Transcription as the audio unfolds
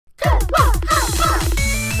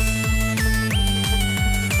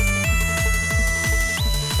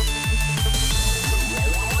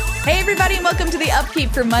welcome to the Upkeep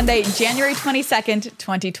for Monday, January 22nd,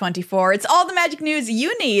 2024. It's all the magic news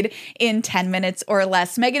you need in 10 minutes or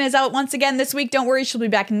less. Megan is out once again this week. Don't worry, she'll be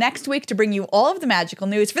back next week to bring you all of the magical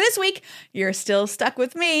news. For this week, you're still stuck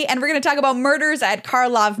with me, and we're going to talk about murders at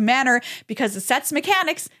Karlov Manor because the set's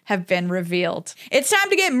mechanics have been revealed. It's time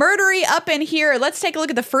to get murdery up in here. Let's take a look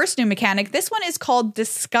at the first new mechanic. This one is called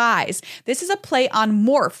Disguise. This is a play on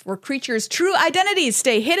Morph, where creatures' true identities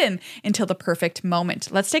stay hidden until the perfect moment.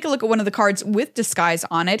 Let's take a look at one of the cards with Disguise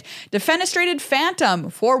on it. Defenestrated Phantom,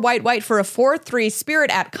 4 white for a 4/3 spirit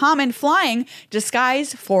at common flying,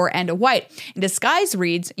 Disguise 4 and a white. And Disguise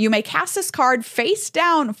reads, you may cast this card face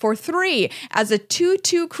down for 3 as a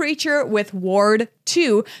 2/2 creature with ward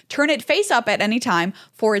 2. Turn it face up at any time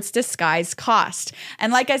for its disguise cost.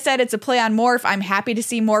 And like I said, it's a play on Morph. I'm happy to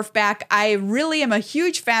see Morph back. I really am a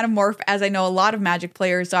huge fan of Morph, as I know a lot of Magic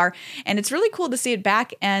players are. And it's really cool to see it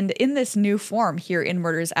back and in this new form here in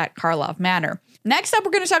Murders at Karlov Manor. Next up,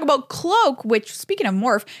 we're going to talk about Cloak, which, speaking of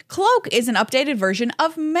Morph, Cloak is an updated version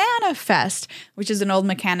of Manifest, which is an old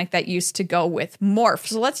mechanic that used to go with Morph.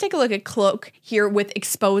 So let's take a look at Cloak here with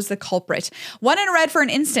Expose the Culprit. 1 in red for an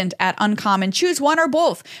instant at uncommon. Choose one or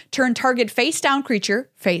both. Turn target face down creature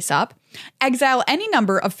face up. Exile any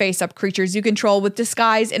number of face up creatures you control with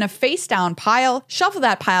Disguise in a face down pile. Shuffle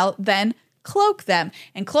that pile, then cloak them.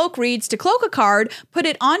 And Cloak reads, to cloak a card, put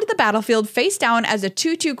it onto the battlefield face down as a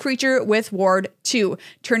 2/2 creature with ward 2.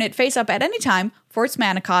 Turn it face up at any time for its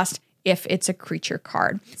mana cost if it's a creature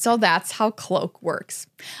card. So that's how Cloak works.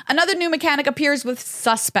 Another new mechanic appears with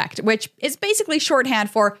Suspect, which is basically shorthand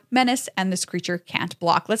for menace and this creature can't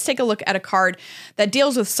block. Let's take a look at a card that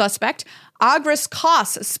deals with Suspect. Agris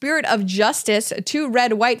Kos, Spirit of Justice, 2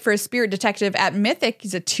 red white for a Spirit Detective at Mythic.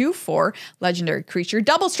 He's a 2/4 legendary creature.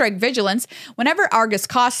 Double strike Vigilance. Whenever Agris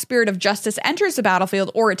Kos, Spirit of Justice, enters the battlefield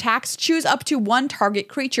or attacks, choose up to 1 target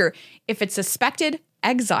creature. If it's suspected,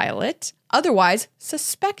 exile it. Otherwise,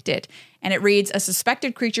 suspect it. And it reads, a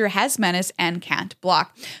suspected creature has menace and can't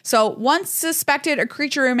block. So once suspected, a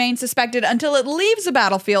creature remains suspected until it leaves the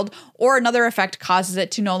battlefield or another effect causes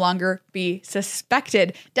it to no longer be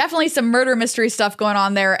suspected. Definitely some murder mystery stuff going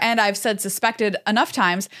on there. And I've said suspected enough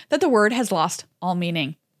times that the word has lost all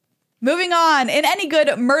meaning. Moving on, in any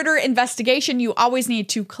good murder investigation, you always need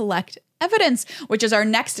to collect evidence, which is our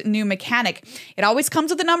next new mechanic. It always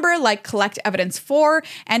comes with a number like collect evidence 4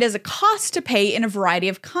 and is a cost to pay in a variety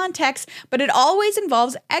of contexts, but it always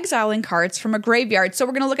involves exiling cards from a graveyard. So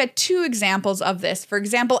we're going to look at 2 examples of this. For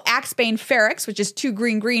example, Axebane Feryx, which is 2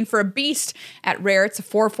 green for a beast at rare. It's a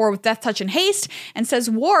 4/4 with death touch and haste and says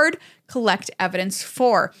ward collect evidence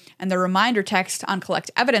 4. And the reminder text on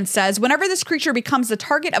collect evidence says, whenever this creature becomes the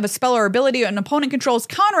target of a spell or ability an opponent controls,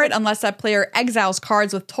 counter it unless that player exiles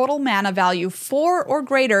cards with total mana value 4 or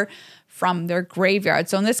greater from their graveyard.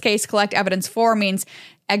 So in this case, collect evidence 4 means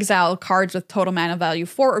exile cards with total mana value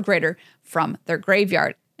 4 or greater from their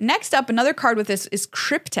graveyard. Next up, another card with this is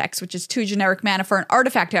Cryptex, which is 2 generic mana for an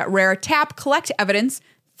artifact at rare. Tap, collect evidence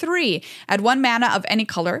 3. Add 1 mana of any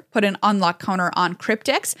color. Put an unlock counter on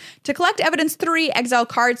Cryptex. To collect evidence 3, exile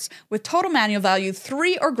cards with total mana value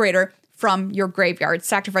 3 or greater from your graveyard.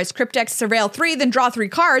 Sacrifice Cryptex, surveil 3, then draw 3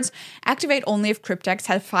 cards. Activate only if Cryptex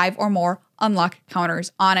has 5 or more unlock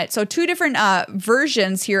counters on it. So 2 different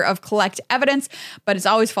versions here of collect evidence, but it's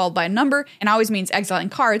always followed by a number and always means exiling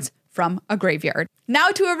cards from a graveyard.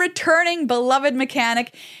 Now to a returning beloved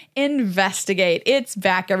mechanic, Investigate. It's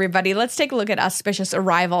back, everybody. Let's take a look at Auspicious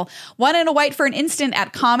Arrival. 1 and a white for an instant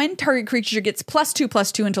at common. Target creature gets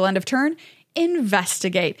 +2/+2 until end of turn.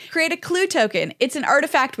 Investigate. Create a clue token. It's an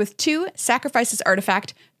artifact with 2. Sacrifice this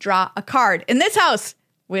artifact. Draw a card. In this house,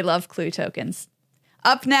 we love clue tokens.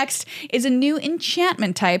 Up next is a new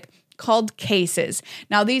enchantment type called Cases.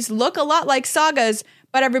 Now, these look a lot like sagas,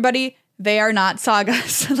 but everybody, they are not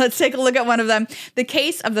sagas. Let's take a look at one of them. The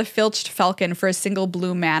Case of the Filched Falcon for a single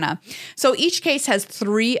blue mana. So each case has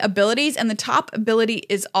 3 abilities, and the top ability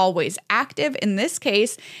is always active. In this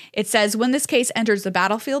case, it says when this case enters the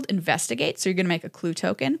battlefield, investigate. So you're going to make a clue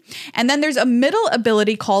token. And then there's a middle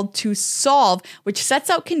ability called To Solve, which sets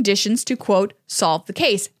out conditions to, quote, solve the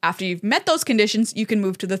case. After you've met those conditions, you can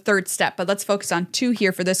move to the 3rd step. But let's focus on 2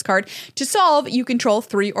 here for this card. To solve, you control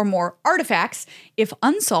 3 or more artifacts. If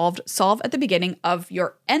unsolved, solve at the beginning of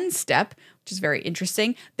your end step, which which is very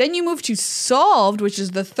interesting. Then you move to Solved, which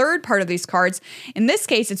is the third part of these cards. In this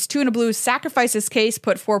case, it's 2 and a blue, sacrifice this case,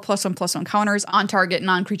 put 4 +1/+1 counters on target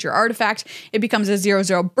non-creature artifact. It becomes a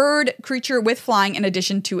 0/0 bird creature with flying in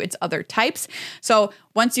addition to its other types. So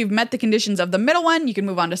once you've met the conditions of the middle one, you can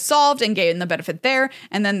move on to Solved and gain the benefit there,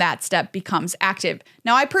 and then that step becomes active.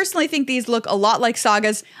 Now, I personally think these look a lot like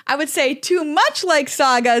Sagas. I would say too much like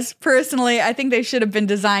Sagas, personally. I think they should have been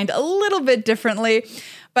designed a little bit differently,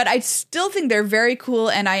 but I still think they're very cool,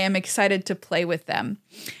 and I am excited to play with them.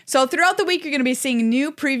 So throughout the week, you're going to be seeing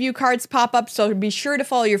new preview cards pop up, so be sure to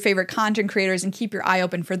follow your favorite content creators and keep your eye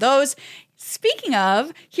open for those. Speaking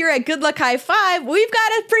of, here at Good Luck High Five, we've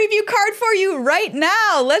got a preview card for you right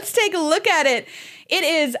now. Let's take a look at it. It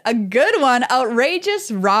is a good one.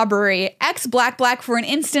 Outrageous Robbery. X black for an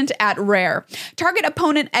instant at rare. Target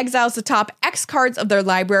opponent exiles the top X cards of their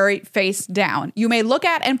library face down. You may look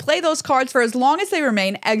at and play those cards for as long as they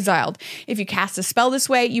remain exiled. If you cast a spell this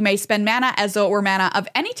way, you may spend mana as though it were mana of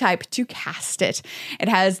any type to cast it. It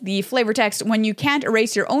has the flavor text, when you can't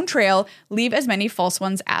erase your own trail, leave as many false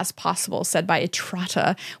ones as possible, said by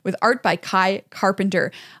Etrata, with art by Kai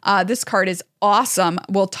Carpenter. This card is awesome.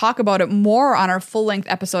 We'll talk about it more on our full-length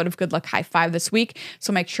episode of Good Luck High Five this week,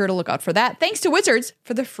 so make sure to look out for that. Thanks to Wizards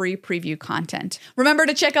for the free preview content. Remember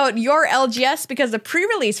to check out your LGS because the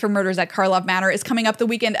pre-release for Murders at Karlov Manor is coming up the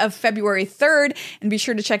weekend of February 3rd, and be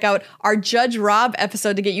sure to check out our Judge Rob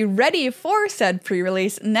episode to get you ready for said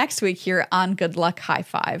pre-release next week here on Good Luck High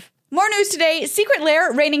Five. More news today. Secret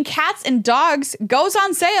Lair Raining Cats and Dogs goes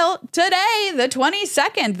on sale today, the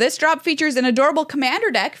 22nd. This drop features an adorable commander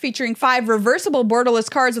deck featuring 5 reversible borderless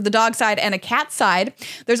cards with the dog side and a cat side.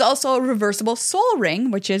 There's also a reversible Soul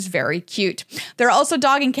Ring, which is very cute. There are also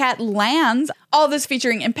dog and cat lands. All this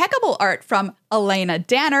featuring impeccable art from Elena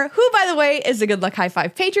Danner, who, by the way, is a Good Luck High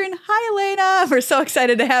Five patron. Hi, Elena. We're so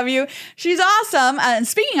excited to have you. She's awesome. And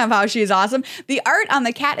speaking of how she's awesome, the art on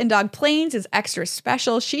the cat and dog planes is extra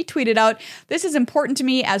special. She tweeted out, "This is important to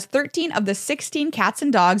me as 13 of the 16 cats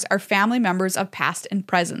and dogs are family members of past and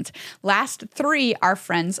present. Last 3 are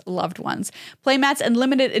friends, loved ones. Playmats and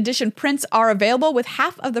limited edition prints are available with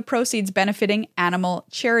half of the proceeds benefiting animal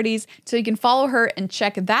charities." So you can follow her and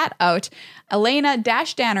check that out.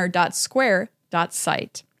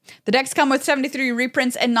 Elena-Danner.square.site. The decks come with 73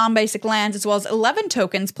 reprints and non-basic lands, as well as 11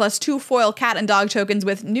 tokens, plus 2 foil cat and dog tokens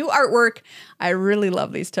with new artwork. I really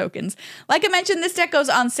love these tokens. Like I mentioned, this deck goes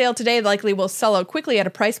on sale today. Likely will sell out quickly at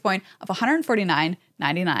a price point of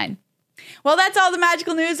 $149.99. Well, that's all the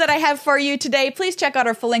magical news that I have for you today. Please check out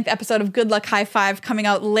our full-length episode of Good Luck High Five coming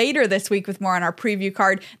out later this week with more on our preview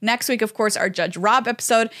card. Next week, of course, our Judge Rob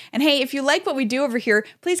episode. And hey, if you like what we do over here,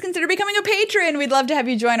 please consider becoming a patron. We'd love to have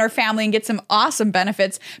you join our family and get some awesome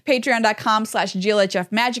benefits.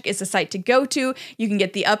 Patreon.com/GLHFmagic is the site to go to. You can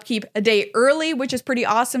get the upkeep a day early, which is pretty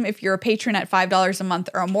awesome if you're a patron at $5 a month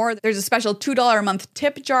or more. There's a special $2 a month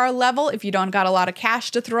tip jar level if you don't got a lot of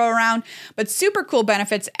cash to throw around. But super cool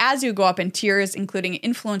benefits as you go up in tiers, including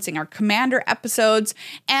influencing our Commander episodes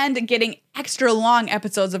and getting extra long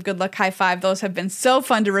episodes of Good Luck High Five. Those have been so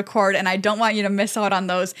fun to record, and I don't want you to miss out on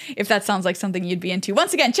those if that sounds like something you'd be into.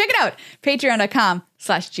 Once again, check it out,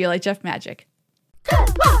 patreon.com/GLHFmagic.